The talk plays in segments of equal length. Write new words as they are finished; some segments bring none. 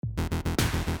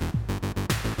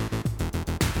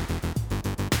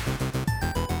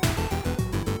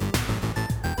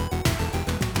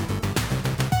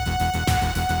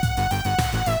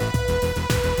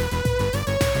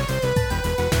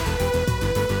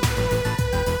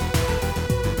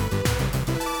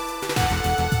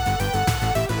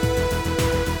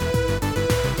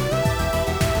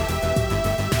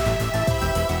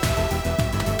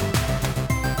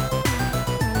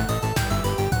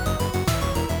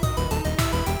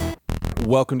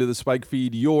Welcome to the Spike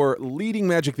Feed, your leading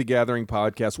Magic the Gathering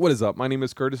podcast. What is up? My name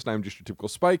is Curtis, and I'm just your typical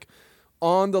Spike.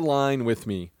 On the line with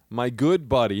me, my good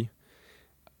buddy,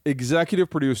 executive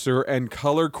producer, and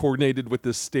color coordinated with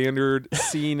the standard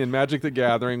scene in Magic the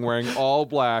Gathering, wearing all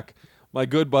black, my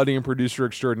good buddy and producer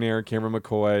extraordinaire, Cameron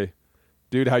McCoy.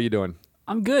 Dude, how you doing?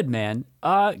 I'm good, man.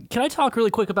 Can I talk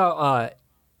really quick about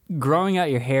growing out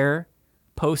your hair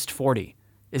post 40?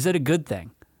 Is it a good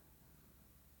thing?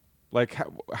 Like,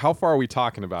 how far are we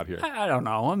talking about here? I don't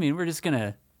know. I mean, we're just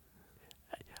gonna.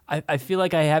 I feel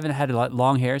like I haven't had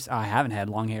long hair. I haven't had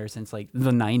long hair since like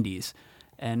the 90s,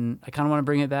 and I kind of want to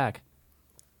bring it back.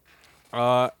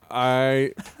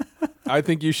 I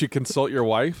think you should consult your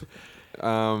wife.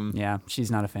 Yeah, she's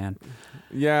not a fan.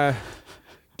 Yeah,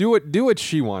 do what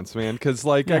she wants, man. Because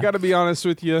I got to be honest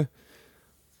with you.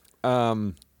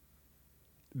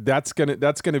 That's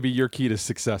gonna be your key to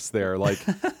success there. Like,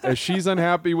 if she's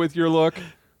unhappy with your look,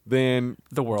 then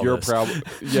the world you're is. probably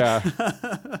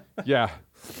yeah.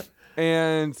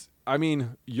 And I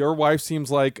mean, your wife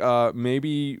seems like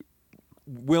maybe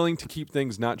willing to keep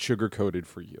things not sugar coated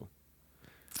for you.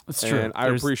 That's true. And I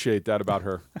appreciate that about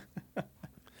her.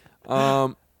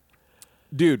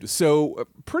 Dude, so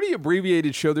pretty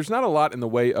abbreviated show. There's not a lot in the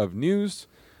way of news.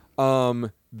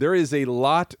 There is a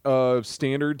lot of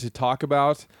Standard to talk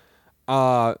about.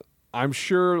 I'm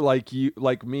sure, like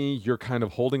me, you're kind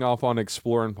of holding off on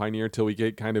Explorer and Pioneer till we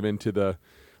get kind of into the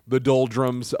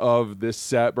doldrums of this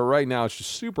set. But right now, it's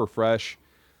just super fresh.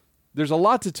 There's a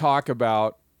lot to talk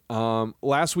about.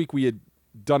 Last week, we had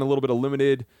done a little bit of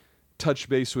limited touch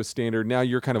base with Standard. Now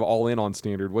you're kind of all in on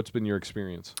Standard. What's been your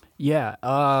experience? Yeah.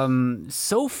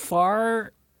 So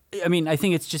far, I mean, I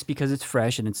think it's just because it's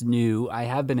fresh and it's new. I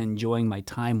have been enjoying my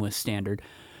time with Standard,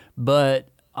 but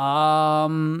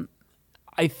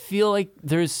I feel like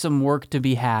there's some work to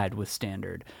be had with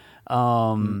Standard.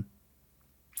 Liliana,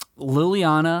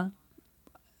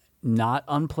 not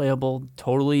unplayable,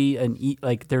 totally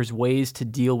like there's ways to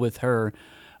deal with her,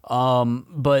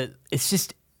 but it's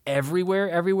just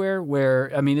everywhere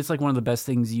where, I mean, it's like one of the best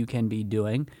things you can be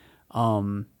doing.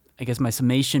 I guess my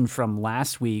summation from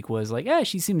last week was like,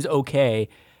 she seems okay.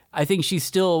 I think she's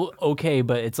still okay,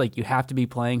 but it's like you have to be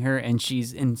playing her, and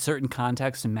she's in certain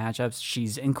contexts and matchups,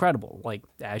 she's incredible, like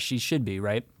as she should be,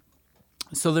 right?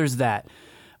 So there's that.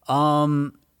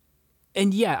 And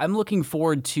yeah, I'm looking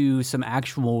forward to some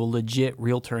actual legit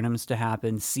real tournaments to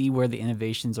happen, see where the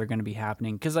innovations are going to be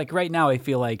happening. Because like right now, I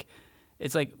feel like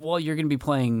it's like, well, you're going to be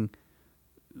playing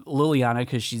Liliana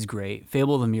because she's great,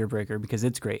 Fable the Mirror Breaker because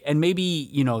it's great, and maybe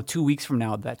 2 weeks from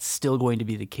now that's still going to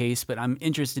be the case, but I'm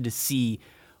interested to see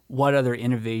what other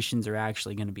innovations are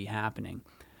actually going to be happening.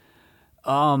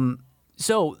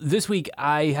 So this week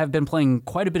I have been playing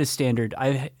quite a bit of Standard.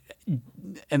 I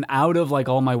am out of like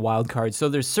all my wild cards, so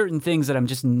there's certain things that I'm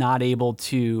just not able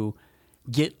to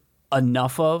get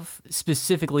enough of,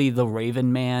 specifically the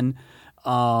Raven Man.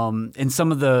 And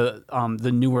some of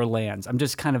the newer lands. I'm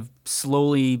just kind of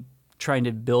slowly trying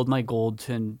to build my gold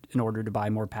in order to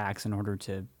buy more packs, in order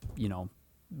to,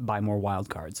 buy more wild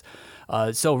cards.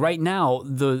 So right now,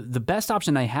 the best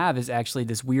option I have is actually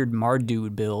this weird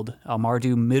Mardu build, a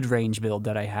Mardu mid-range build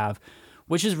that I have,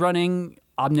 which is running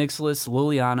Obnixilis,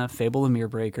 Liliana, Fable the Mirror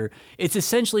Breaker. It's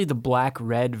essentially the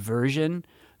black-red version.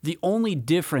 The only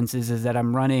difference is that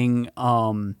I'm running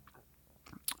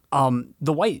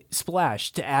the white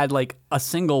splash to add like a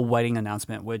single wedding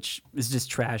announcement, which is just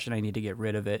trash and I need to get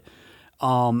rid of it.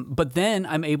 But then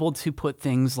I'm able to put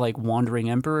things like Wandering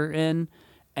Emperor in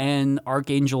and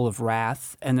Archangel of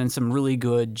Wrath, and then some really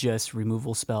good just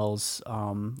removal spells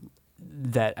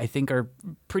that I think are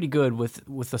pretty good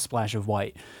with a splash of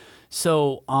white.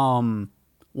 So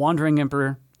Wandering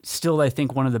Emperor, still I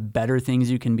think one of the better things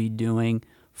you can be doing.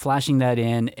 Flashing that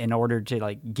in order to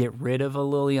like get rid of a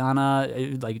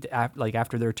Liliana, like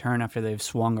after their turn, after they've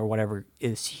swung or whatever,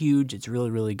 is huge. It's really,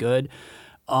 really good.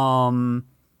 And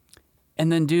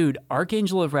then, dude,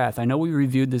 Archangel of Wrath. I know we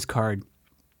reviewed this card.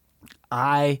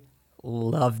 I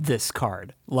love this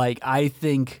card. Like, I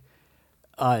think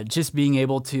just being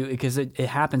able to, because it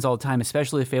happens all the time,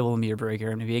 especially with Fable and Mirror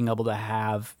Breaker, and being able to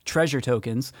have treasure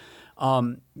tokens.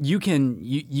 You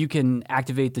can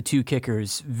activate the 2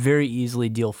 kickers very easily,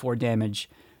 deal 4 damage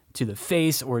to the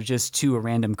face or just to a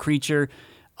random creature.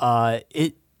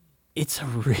 It's a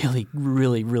really,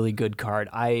 really, really good card.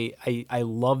 I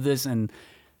love this, and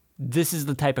this is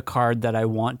the type of card that I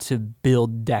want to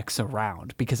build decks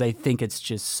around because I think it's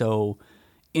just so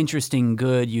interesting,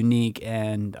 good, unique,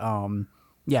 and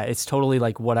it's totally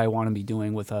like what I want to be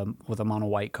doing with a mono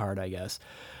white card, I guess.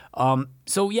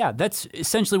 So yeah, that's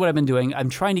essentially what I've been doing. I'm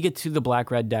trying to get to the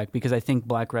black-red deck because I think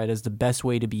black-red is the best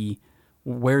way to be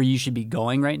where you should be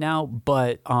going right now.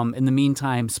 But in the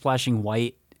meantime, splashing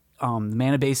white, the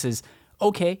mana base is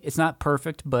okay. It's not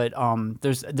perfect, but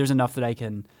there's enough that I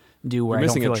can do where You're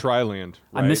missing I don't a feel tri-land.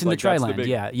 Right? I'm missing like, the that's tri-land. big...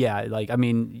 Yeah. Like, I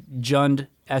mean, Jund,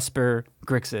 Esper,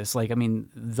 Grixis. Like, I mean,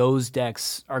 those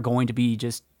decks are going to be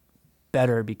just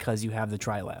better because you have the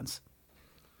tri-lands.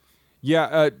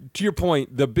 Yeah, to your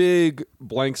point, the big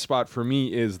blank spot for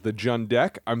me is the Jund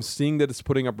deck. I'm seeing that it's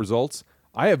putting up results.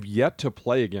 I have yet to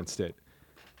play against it.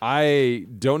 I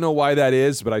don't know why that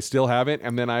is, but I still haven't.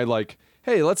 And then I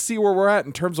hey, let's see where we're at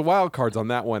in terms of wild cards on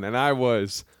that one. And I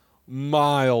was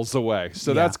miles away.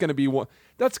 So that's going to be one.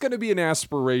 That's going to be an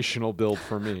aspirational build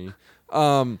for me.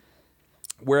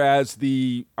 Whereas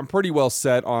I'm pretty well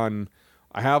set on.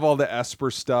 I have all the Esper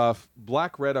stuff.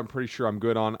 Black red, I'm pretty sure I'm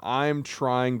good on. I'm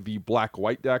trying the black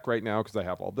white deck right now because I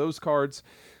have all those cards.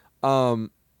 Dude,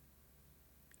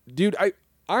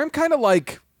 I'm kind of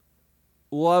like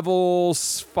level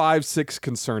 5-6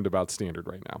 concerned about standard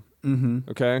right now. Mm-hmm.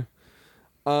 Okay.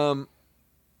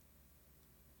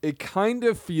 It kind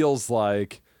of feels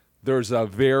like there's a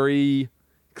very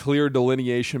clear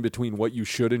delineation between what you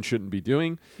should and shouldn't be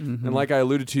doing. Mm-hmm. And like I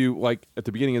alluded to, like at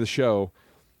the beginning of the show,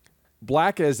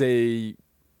 black as a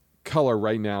color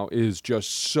right now is just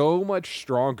so much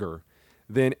stronger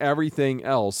than everything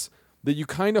else that you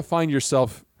kind of find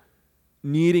yourself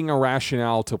needing a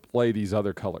rationale to play these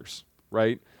other colors,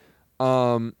 right?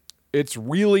 It's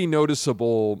really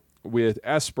noticeable with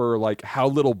Esper, like how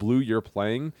little blue you're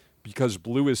playing because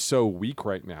blue is so weak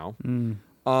right now.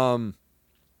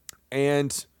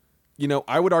 And, you know,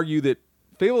 I would argue that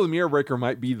Fable of the Mirror Breaker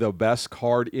might be the best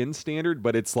card in Standard,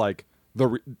 but it's like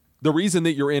the reason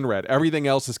that you're in red. Everything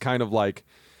else is kind of like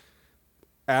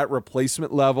at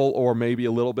replacement level or maybe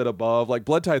a little bit above. Like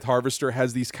Blood Tithe Harvester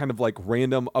has these kind of like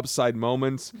random upside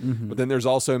moments, but then there's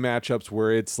also matchups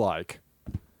where it's like,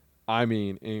 I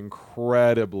mean,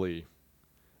 incredibly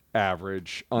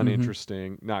average,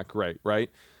 uninteresting, not great, right?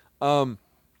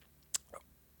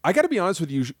 I got to be honest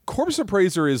with you, Corpse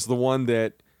Appraiser is the one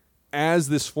that, as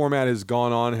this format has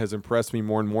gone on, has impressed me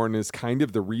more and more and is kind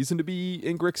of the reason to be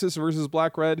in Grixis versus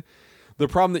Black-Red. The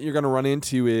problem that you're going to run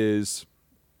into is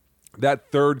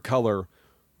that third color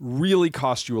really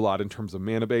costs you a lot in terms of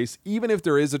mana base. Even if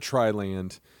there is a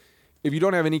tri-land, if you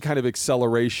don't have any kind of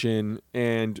acceleration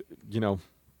and, you know,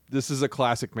 this is a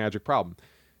classic Magic problem.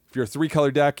 If you're a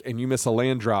 3-color deck and you miss a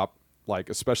land drop, like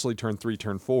especially turn 3,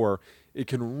 turn 4, it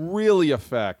can really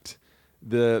affect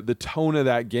the tone of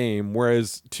that game,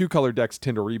 whereas 2-color decks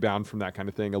tend to rebound from that kind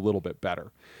of thing a little bit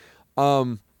better.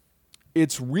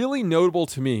 It's really notable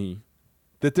to me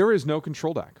that there is no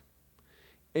control deck.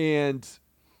 And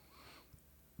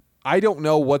I don't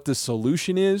know what the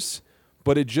solution is,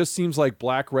 but it just seems like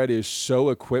Black-Red is so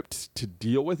equipped to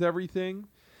deal with everything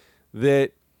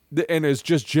that and is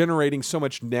just generating so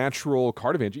much natural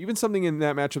card advantage. Even something in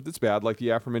that matchup that's bad, like the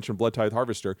aforementioned Blood Tithe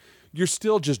Harvester, you're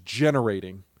still just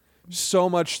generating so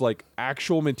much like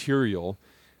actual material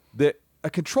that a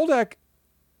control deck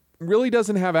really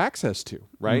doesn't have access to,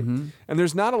 right? And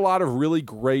there's not a lot of really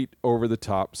great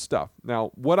over-the-top stuff.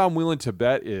 Now, what I'm willing to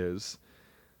bet is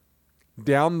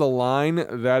down the line,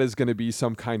 that is going to be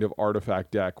some kind of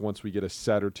artifact deck once we get a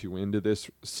set or two into this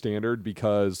standard,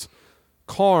 because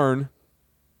Karn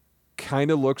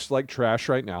kind of looks like trash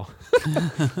right now.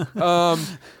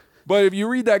 But if you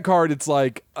read that card, it's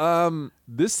like,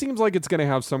 this seems like it's going to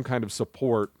have some kind of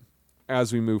support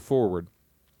as we move forward.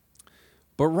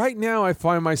 But right now, I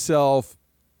find myself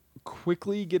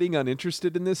quickly getting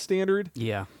uninterested in this standard.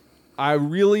 Yeah. I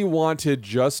really want to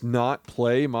just not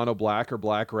play mono black or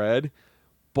black red.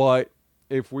 But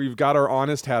if we've got our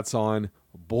honest hats on,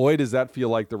 boy, does that feel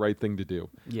like the right thing to do.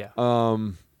 Yeah.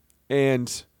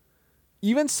 And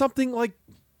even something like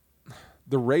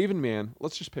the Raven Man,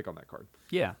 let's just pick on that card.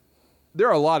 Yeah. There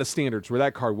are a lot of standards where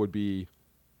that card would be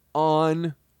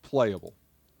unplayable.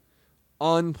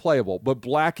 But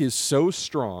black is so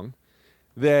strong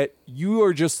that you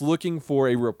are just looking for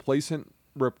a replacement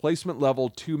level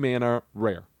 2 mana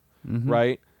rare,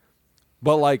 right?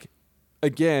 But like,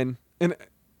 again, and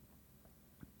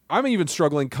I'm even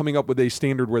struggling coming up with a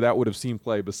standard where that would have seen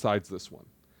play besides this one,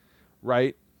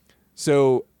 right?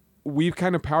 So we've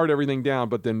kind of powered everything down,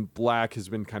 but then black has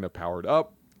been kind of powered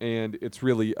up, and it's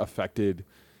really affected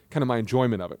kind of my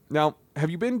enjoyment of it. Now,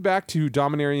 have you been back to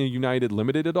Dominaria United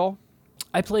Limited at all?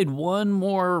 I played one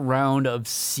more round of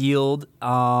Sealed,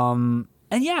 and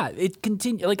yeah, it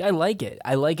continued. Like, I like it.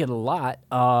 I like it a lot.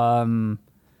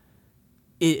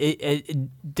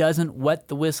 It doesn't wet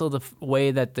the whistle the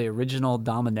way that the original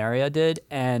Dominaria did,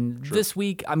 and this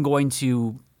week I'm going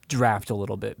to draft a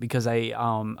little bit because I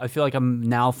feel like I'm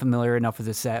now familiar enough with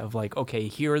the set of like, okay,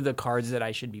 here are the cards that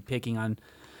I should be picking on,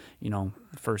 the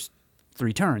first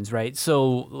 3 turns, right?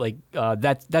 So like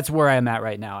that's where I'm at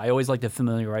right now. I always like to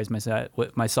familiarize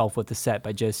myself with the set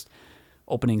by just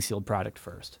opening sealed product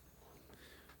first.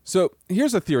 So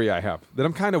here's a theory I have that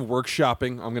I'm kind of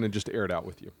workshopping. I'm going to just air it out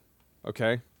with you.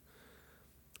 Okay?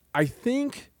 I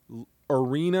think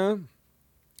Arena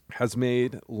has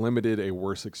made Limited a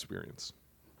worse experience.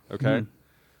 Okay?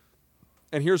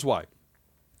 And here's why.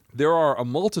 There are a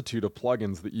multitude of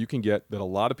plugins that you can get that a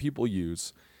lot of people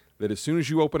use that as soon as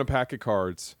you open a pack of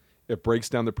cards, it breaks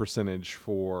down the percentage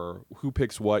for who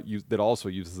picks what that also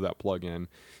uses that plugin.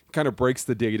 It kind of breaks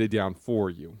the data down for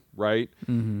you, right?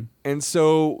 Mm-hmm. And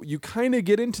so you kind of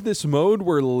get into this mode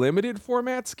where limited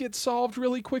formats get solved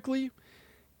really quickly.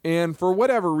 And for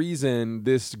whatever reason,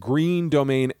 this green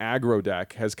domain aggro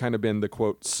deck has kind of been the,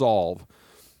 quote, solve.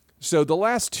 So the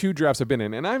last 2 drafts I've been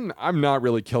in, and I'm not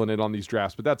really killing it on these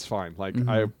drafts, but that's fine. Like,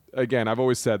 I've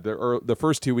always said the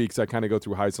first 2 weeks I kind of go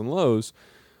through highs and lows.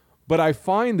 But I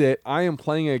find that I am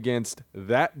playing against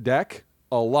that deck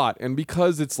a lot. And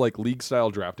because it's like league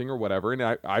style drafting or whatever,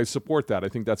 and I support that. I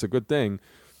think that's a good thing.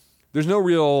 There's no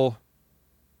real...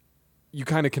 You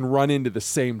kind of can run into the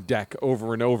same deck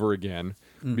over and over again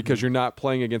because you're not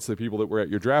playing against the people that were at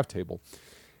your draft table.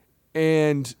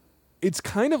 And it's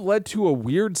kind of led to a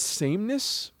weird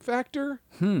sameness factor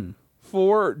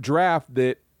for draft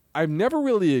that I've never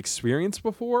really experienced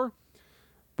before.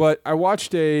 But I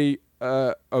watched a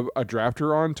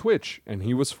drafter on Twitch, and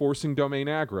he was forcing domain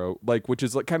aggro, which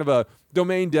is like kind of a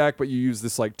domain deck, but you use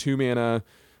this like 2-mana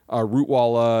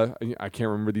Rootwalla. I can't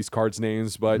remember these cards'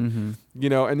 names, but and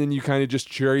then you kind of just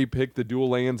cherry pick the dual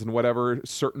lands and whatever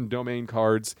certain domain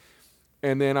cards.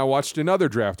 And then I watched another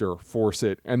drafter force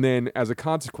it, and then as a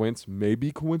consequence,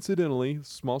 maybe coincidentally,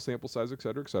 small sample size, et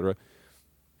cetera,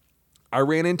 I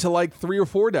ran into like 3 or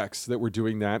 4 decks that were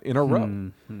doing that in a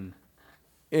row,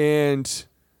 and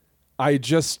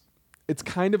it's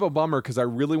kind of a bummer because I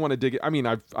really want to dig it. I mean,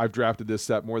 I've drafted this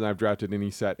set more than I've drafted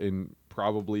any set in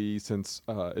probably since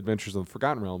Adventures of the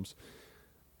Forgotten Realms.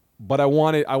 But I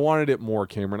wanted it more,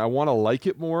 Cameron. I want to like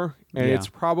it more, and it's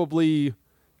probably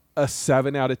a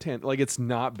 7 out of 10. Like, it's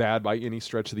not bad by any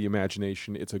stretch of the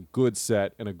imagination. It's a good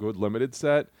set and a good limited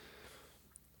set.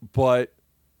 But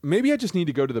maybe I just need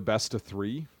to go to the best of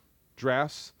 3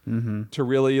 drafts to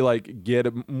really like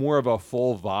get more of a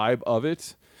full vibe of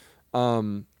it.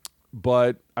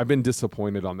 But I've been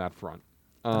disappointed on that front.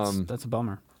 That's a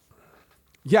bummer.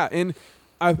 Yeah, and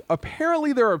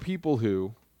apparently there are people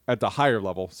who, at the higher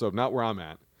level, so not where I'm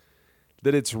at,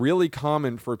 that it's really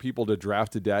common for people to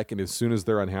draft a deck, and as soon as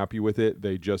they're unhappy with it,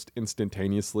 they just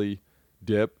instantaneously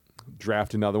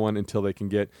draft another one until they can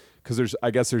get, because I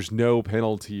guess there's no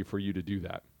penalty for you to do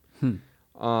that.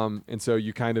 And so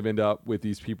you kind of end up with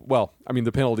these people. Well, I mean,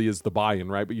 the penalty is the buy-in,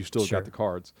 right? But you still got the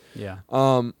cards. Yeah.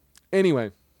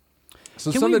 Anyway,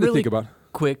 so Can something we really to think about.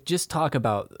 Quick, just talk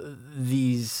about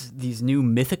these new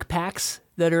mythic packs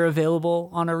that are available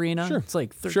on Arena. Sure. It's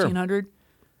like 1,300.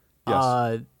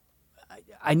 Yes.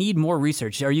 I need more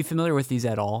research. Are you familiar with these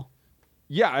at all?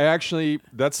 Yeah,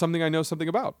 that's something I know something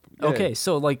about. Yeah. Okay,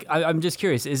 so like I'm just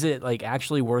curious, is it like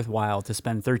actually worthwhile to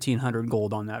spend 1,300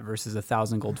 gold on that versus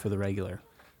 1,000 gold for the regular?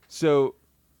 So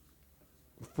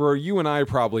for you and I,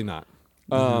 probably not.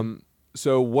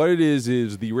 So what it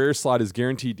is the rare slot is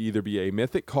guaranteed to either be a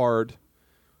mythic card,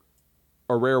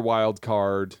 a rare wild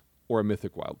card, or a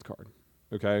mythic wild card.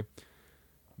 Okay?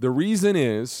 The reason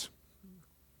is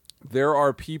there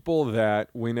are people that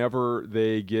whenever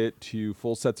they get to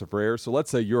full sets of rare, so let's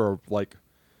say you're like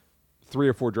 3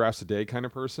 or 4 drafts a day kind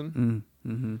of person,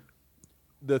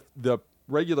 the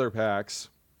regular packs,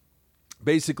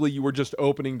 basically you were just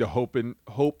opening to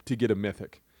hope to get a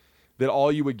mythic. That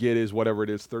all you would get is whatever it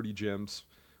is, 30 gems,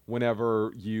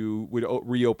 whenever you would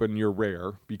reopen your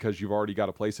rare, because you've already got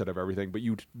a playset of everything, but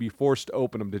you'd be forced to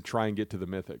open them to try and get to the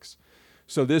mythics.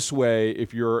 So this way,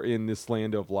 if you're in this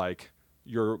land of like,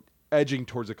 you're edging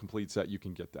towards a complete set, you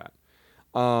can get that.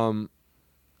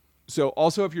 So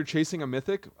also if you're chasing a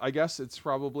mythic, I guess it's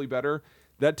probably better.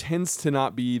 That tends to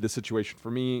not be the situation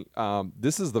for me.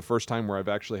 This is the first time where I've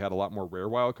actually had a lot more rare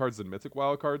wildcards than mythic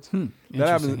wildcards.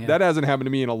 That hasn't happened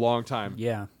to me in a long time.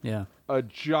 Yeah. A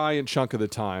giant chunk of the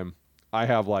time, I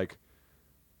have like,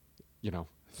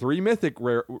 3 mythic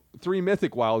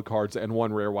wildcards and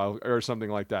 1 rare wild, or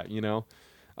something like that.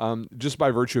 Just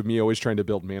by virtue of me always trying to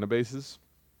build mana bases.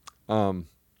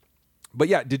 But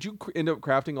yeah, did you end up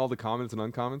crafting all the commons and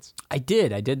uncommons? I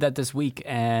did that this week,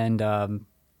 and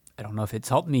I don't know if it's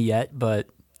helped me yet, but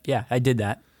yeah, I did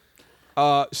that.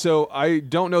 So I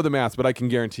don't know the math, but I can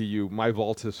guarantee you my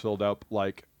vault has filled up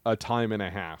like a time and a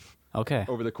half Okay.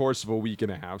 over the course of a week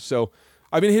and a half. So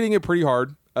I've been hitting it pretty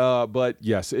hard. But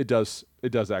yes, it does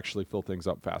actually fill things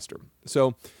up faster.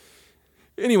 So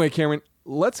anyway, Cameron,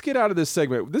 let's get out of this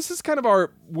segment. This is kind of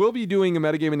we'll be doing a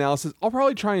metagame analysis. I'll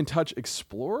probably try and touch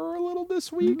Explorer a little this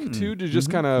week too, to just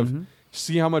kind of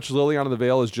see how much Liliana the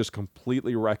Veil is just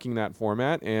completely wrecking that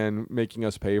format and making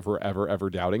us pay for ever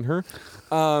doubting her.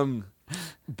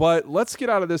 But let's get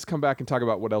out of this, come back and talk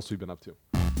about what else we've been up to.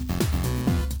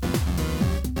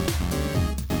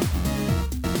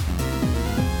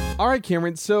 All right,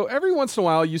 Cameron. So every once in a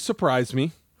while, you surprise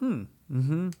me.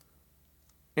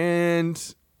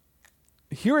 And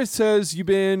here it says you've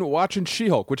been watching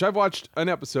She-Hulk, which I've watched an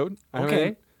episode.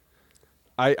 Okay.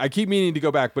 I keep meaning to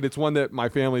go back, but it's one that my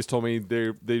family's told me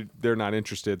they're not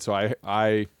interested. So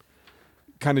I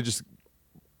kind of just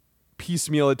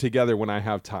piecemeal it together when I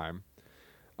have time.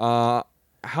 How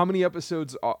many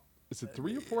episodes? Is it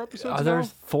 3 or 4 episodes? Are there now?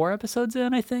 4 episodes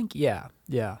in? I think. Yeah.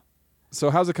 So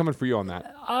how's it coming for you on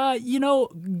that?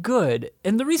 Good.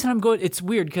 And the reason I'm good, it's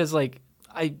weird because like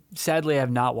I sadly have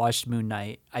not watched Moon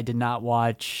Knight. I did not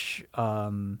watch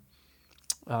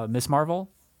Miss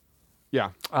Marvel.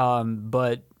 Yeah.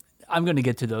 But I'm going to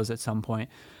get to those at some point.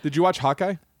 Did you watch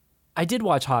Hawkeye? I did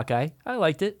watch Hawkeye. I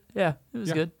liked it. Yeah, it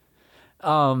was good.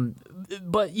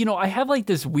 But I have like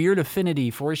this weird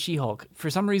affinity for She-Hulk. For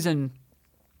some reason,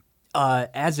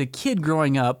 as a kid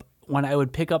growing up, when I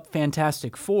would pick up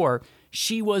Fantastic Four,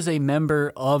 she was a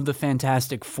member of the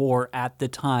Fantastic Four at the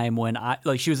time when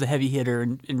she was a heavy hitter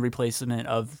in replacement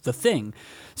of the Thing.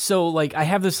 So like I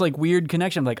have this like weird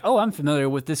connection. I'm like, oh, I'm familiar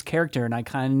with this character, and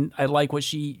I like what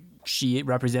she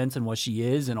represents and what she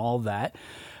is and all that.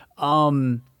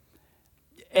 And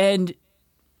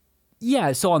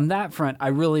yeah, so on that front, I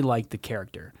really like the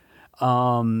character.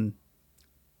 When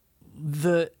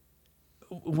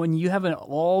you have an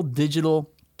all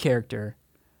digital character,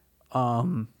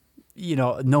 no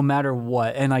matter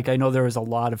what, and like I know there was a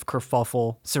lot of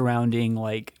kerfuffle surrounding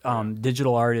like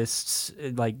digital artists,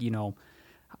 like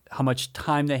how much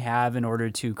time they have in order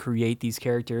to create these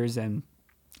characters, and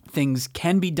things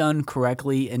can be done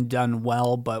correctly and done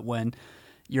well, but when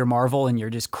you're Marvel and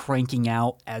you're just cranking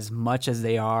out as much as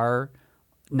they are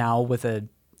now with a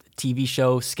TV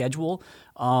show schedule,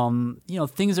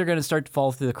 things are going to start to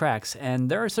fall through the cracks. And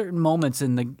there are certain moments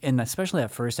in especially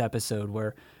that first episode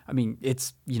where, I mean,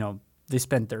 it's, they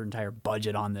spent their entire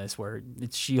budget on this, where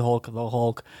it's She-Hulk, the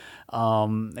Hulk,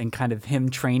 and kind of him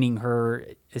training her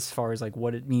as far as like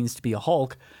what it means to be a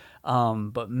Hulk.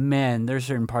 But man, there's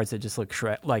certain parts that just look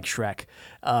like Shrek.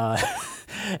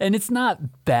 And it's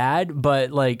not bad,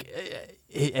 but like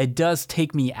it does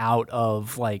take me out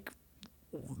of like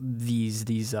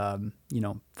these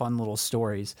fun little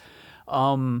stories.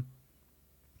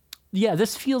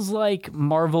 This feels like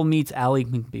Marvel meets Ally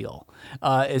McBeal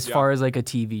as far as like a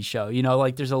TV show.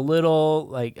 Like there's a little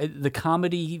like the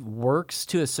comedy works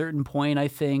to a certain point, I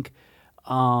think.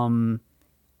 But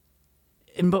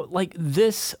like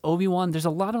this Obi-Wan, there's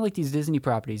a lot of like these Disney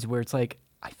properties where it's like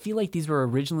I feel like these were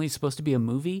originally supposed to be a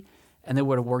movie, and they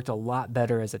would have worked a lot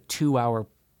better as a 2-hour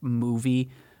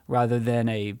movie rather than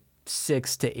a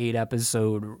 6 to 8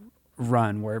 episode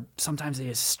run, where sometimes they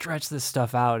just stretch this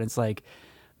stuff out. And it's like,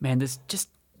 man, this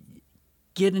just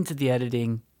get into the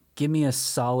editing, give me a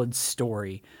solid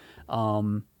story.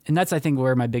 And that's, I think,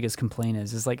 where my biggest complaint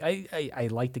is like, I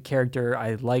like the character.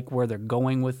 I like where they're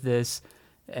going with this.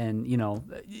 And,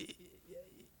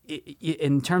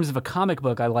 in terms of a comic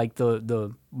book, I like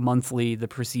the monthly, the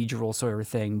procedural sort of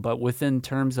thing. But within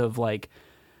terms of like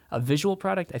a visual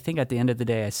product, I think at the end of the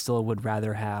day, I still would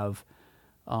rather have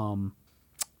a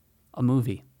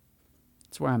movie.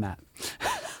 That's where I'm at.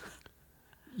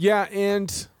 Yeah,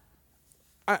 and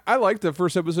I like the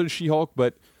first episode of She-Hulk,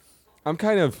 but I'm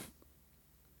kind of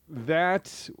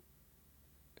that.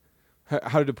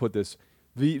 How did I put this?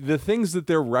 The things that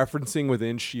they're referencing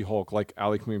within She-Hulk, like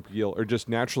Ally McBeal, are just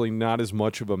naturally not as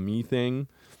much of a me thing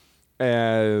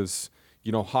as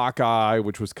Hawkeye,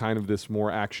 which was kind of this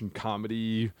more action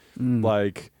comedy,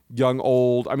 like young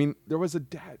old. I mean, there was a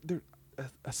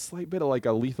slight bit of like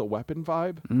a Lethal Weapon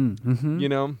vibe,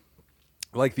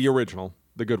 like the original,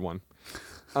 the good one.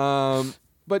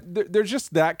 But there's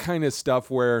just that kind of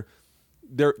stuff where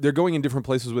they're going in different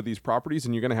places with these properties,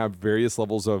 and you're going to have various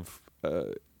levels of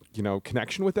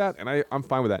connection with that, and I'm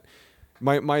fine with that.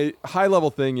 My high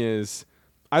level thing is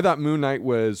I thought Moon Knight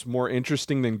was more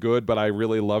interesting than good, but I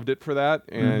really loved it for that.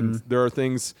 And there are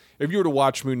things, if you were to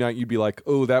watch Moon Knight, you'd be like,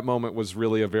 oh, that moment was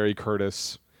really a very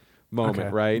Curtis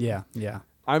moment, right? Yeah.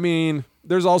 I mean,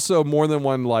 there's also more than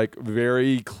one like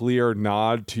very clear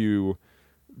nod to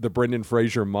the Brendan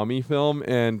Fraser Mummy film,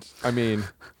 and I mean,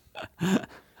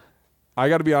 I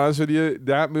got to be honest with you,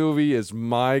 that movie is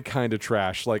my kind of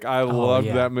trash. Like I loved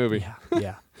that movie.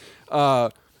 Yeah.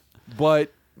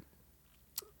 But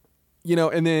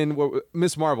and then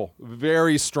Miss Marvel,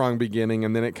 very strong beginning,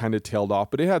 and then it kind of tailed off,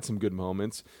 but it had some good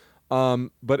moments.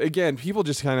 But again, people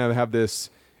just kind of have this.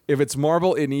 If it's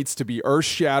Marvel, it needs to be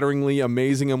earth-shatteringly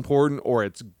amazing, important, or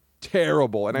it's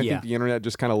terrible. And I think the internet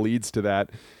just kind of leads to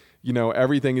that.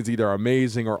 Everything is either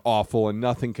amazing or awful, and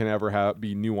nothing can ever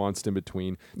be nuanced in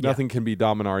between. Nothing can be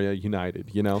Dominaria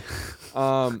United,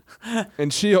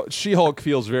 And She-Hulk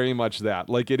feels very much that.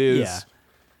 Like it is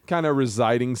kind of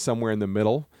residing somewhere in the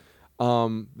middle.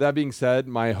 That being said,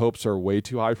 my hopes are way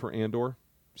too high for Andor.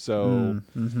 So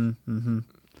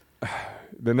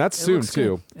then that's soon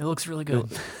too. It looks really good.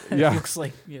 Yeah.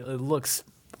 It looks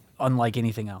unlike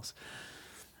anything else.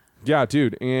 Yeah,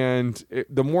 dude. And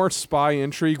the more spy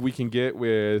intrigue we can get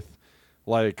with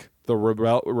like the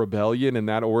rebellion and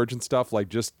that origin stuff, like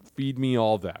just feed me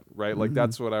all that, right? Like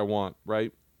that's what I want,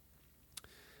 right?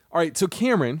 All right. So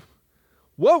Cameron,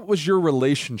 what was your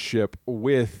relationship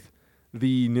with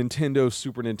the Nintendo,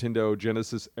 Super Nintendo,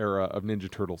 Genesis era of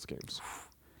Ninja Turtles games?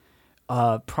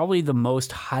 Probably the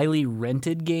most highly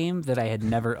rented game that I had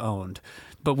never owned,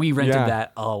 but we rented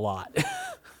that a lot.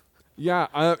 Yeah,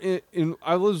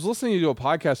 I was listening to a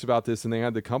podcast about this, and they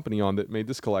had the company on that made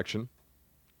this collection.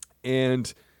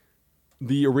 And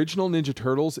the original Ninja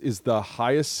Turtles is the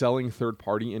highest-selling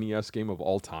third-party NES game of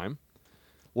all time,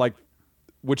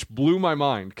 which blew my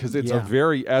mind because it's a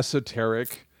very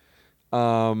esoteric,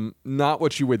 not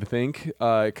what you would think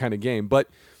kind of game. But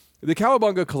the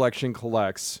Cowabunga collection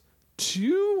collects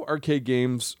 2 arcade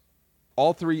games,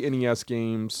 all 3 NES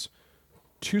games,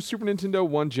 2 Super Nintendo,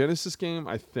 1 Genesis game,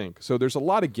 I think. So there's a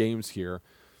lot of games here.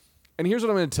 And here's what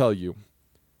I'm going to tell you.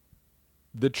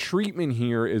 The treatment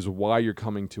here is why you're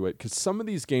coming to it, because some of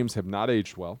these games have not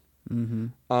aged well.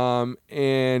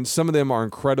 And some of them are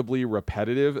incredibly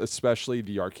repetitive, especially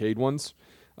the arcade ones.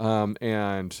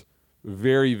 And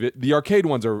the arcade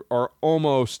ones are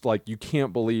almost like you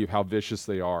can't believe how vicious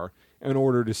they are in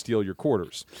order to steal your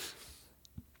quarters.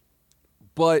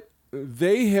 But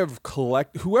they have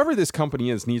whoever this company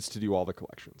is needs to do all the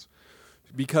collections,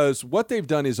 because what they've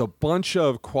done is a bunch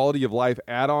of quality of life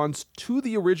add-ons to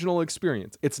the original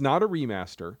experience. It's not a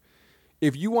remaster.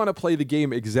 If you want to play the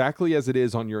game exactly as it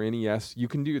is on your NES, you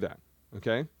can do that.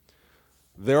 Okay.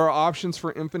 There are options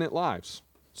for infinite lives.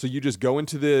 So you just go as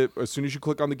soon as you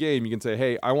click on the game, you can say,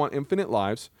 hey, I want infinite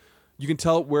lives. You can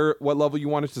tell what level you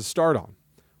want it to start on,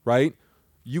 right?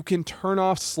 You can turn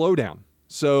off slowdown.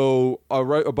 So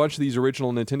a bunch of these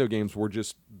original Nintendo games were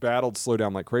just battled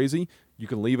slowdown like crazy. You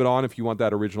can leave it on if you want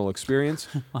that original experience.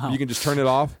 Wow. You can just turn it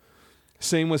off.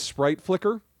 Same with sprite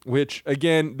flicker, which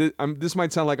again, this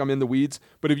might sound like I'm in the weeds,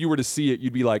 but if you were to see it,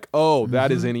 you'd be like, oh,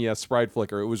 that is NES sprite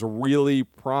flicker. It was really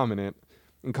prominent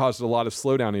and caused a lot of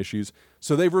slowdown issues.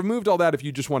 So they've removed all that if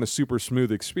you just want a super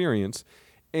smooth experience.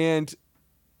 And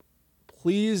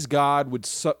please God, would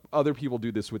other people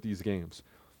do this with these games?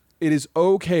 It is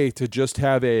okay to just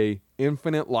have a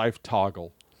infinite life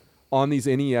toggle on these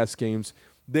NES games.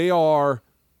 They are,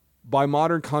 by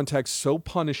modern context, so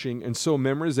punishing and so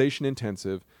memorization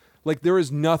intensive. Like, there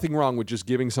is nothing wrong with just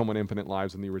giving someone infinite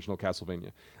lives in the original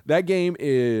Castlevania. That game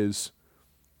is...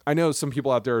 I know some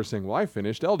people out there are saying, well, I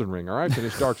finished Elden Ring or I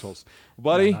finished Dark Souls.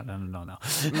 Buddy? No.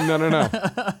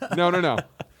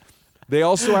 They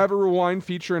also have a rewind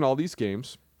feature in all these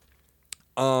games.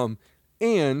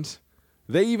 And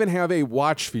they even have a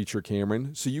watch feature,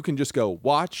 Cameron. So you can just go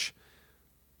watch.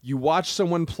 You watch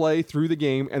someone play through the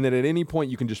game, and then at any point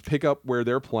you can just pick up where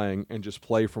they're playing and just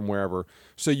play from wherever.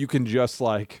 So you can just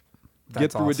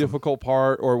get through a difficult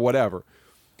part or whatever.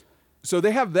 So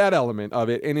they have that element of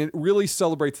it, and it really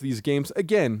celebrates these games.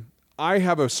 Again, I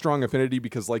have a strong affinity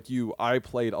because, like you, I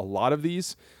played a lot of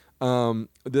these.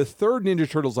 The third Ninja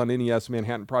Turtles on NES,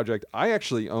 Manhattan Project, I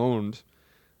actually own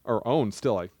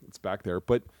still. It's back there,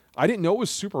 but I didn't know it was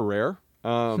super rare.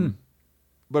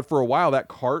 But for a while, that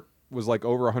cart was like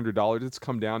over $100. It's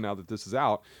come down now that this is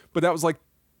out, but that was like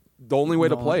the only way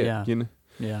to play it. You know?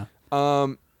 Yeah.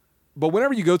 But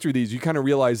whenever you go through these, you kind of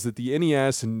realize that the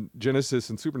NES and Genesis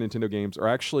and Super Nintendo games are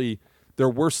actually, they're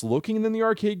worse looking than the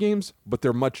arcade games, but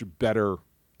they're much better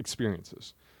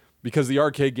experiences. Because the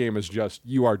arcade game is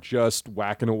you are just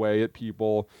whacking away at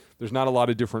people. There's not a lot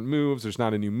of different moves. There's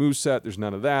not a new moveset. There's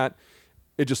none of that.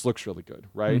 It just looks really good,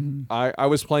 right? Mm-hmm. I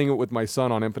was playing it with my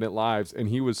son on Infinite Lives, and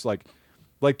he was like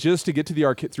just to get to the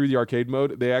arcade through the arcade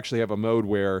mode, they actually have a mode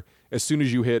where as soon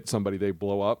as you hit somebody, they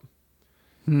blow up.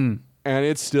 and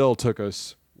it still took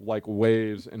us like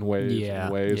waves and waves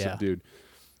and waves of dude.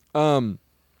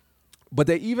 But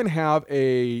they even have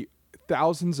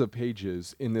thousands of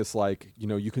pages in this, like, you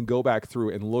know, you can go back through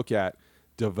and look at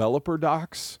developer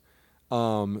docs,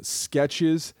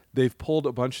 sketches. They've pulled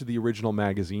a bunch of the original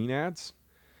magazine ads.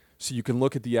 So you can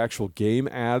look at the actual game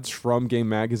ads from game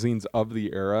magazines of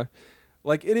the era.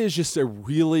 Like, it is just a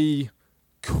really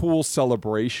cool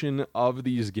celebration of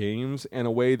these games in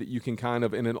a way that you can kind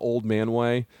of, in an old man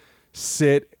way,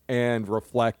 sit and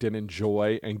reflect and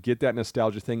enjoy and get that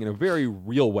nostalgia thing in a very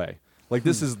real way. Like,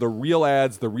 this is the real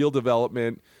ads, the real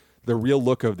development, the real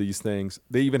look of these things.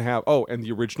 They even have, and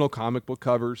the original comic book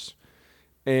covers.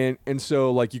 And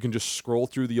so, like, you can just scroll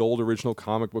through the old original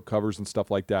comic book covers and stuff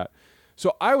like that.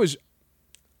 So I was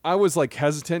like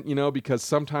hesitant, you know, because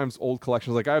sometimes old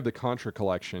collections, like I have the Contra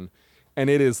collection, and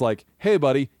it is like, hey,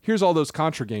 buddy, here's all those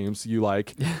Contra games you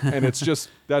like. And it's just,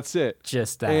 that's it.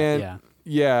 Just that, and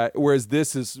yeah. Whereas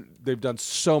they've done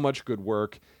so much good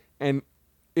work. And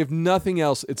if nothing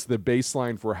else, it's the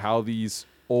baseline for how these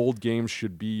old games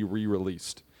should be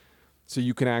re-released. So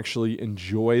you can actually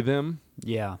enjoy them.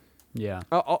 Yeah. Yeah.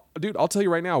 Dude, I'll tell you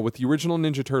right now, with the original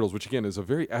Ninja Turtles, which again is a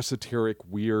very esoteric,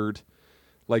 weird,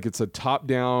 like it's a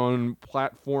top-down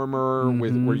platformer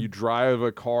with where you drive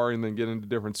a car and then get into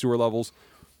different sewer levels.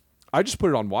 I just put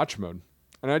it on watch mode,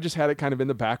 and I just had it kind of in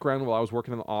the background while I was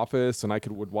working in the office, and I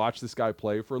would watch this guy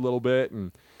play for a little bit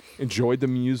and enjoyed the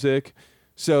music.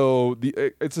 So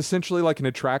it's essentially like an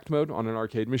attract mode on an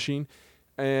arcade machine.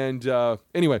 And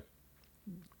anyway,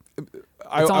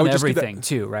 it's on everything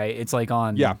too, right? It's like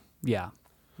on yeah.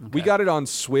 Okay. We got it on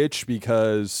Switch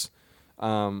because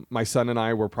my son and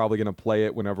I were probably going to play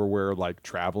it whenever we're like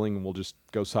traveling, and we'll just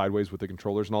go sideways with the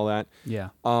controllers and all that. Yeah.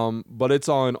 But it's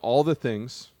on all the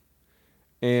things.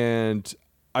 And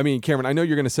I mean, Cameron, I know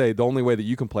you're going to say the only way that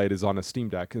you can play it is on a Steam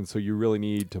Deck, and so you really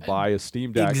need to buy a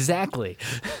Steam Deck. Exactly.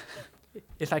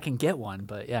 If I can get one,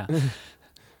 but yeah.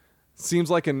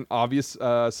 Seems like an obvious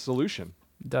solution.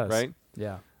 It does. Right?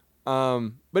 Yeah.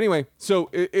 But anyway, so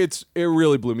it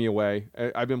really blew me away.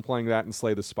 I've been playing that and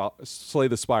Slay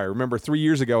the Spire. Remember, 3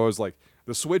 years ago, I was like,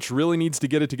 the Switch really needs to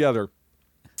get it together.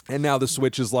 And now the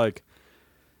Switch is like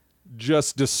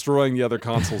just destroying the other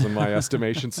consoles in my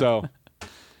estimation. So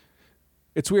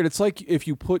it's weird. It's like if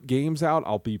you put games out,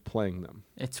 I'll be playing them.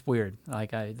 It's weird.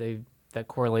 Like that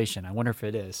correlation. I wonder if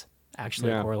it is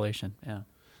actually a correlation. Yeah.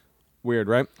 Weird,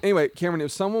 right? Anyway, Cameron,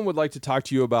 if someone would like to talk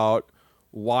to you about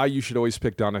why you should always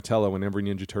pick Donatello in every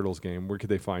Ninja Turtles game, where could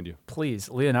they find you? Please,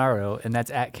 Leonardo, and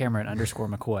that's at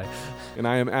Cameron_McCoy. And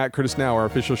I am at Curtis Now. Our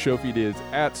official show feed is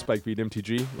at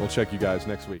SpikeFeedMTG. We'll check you guys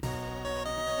next week.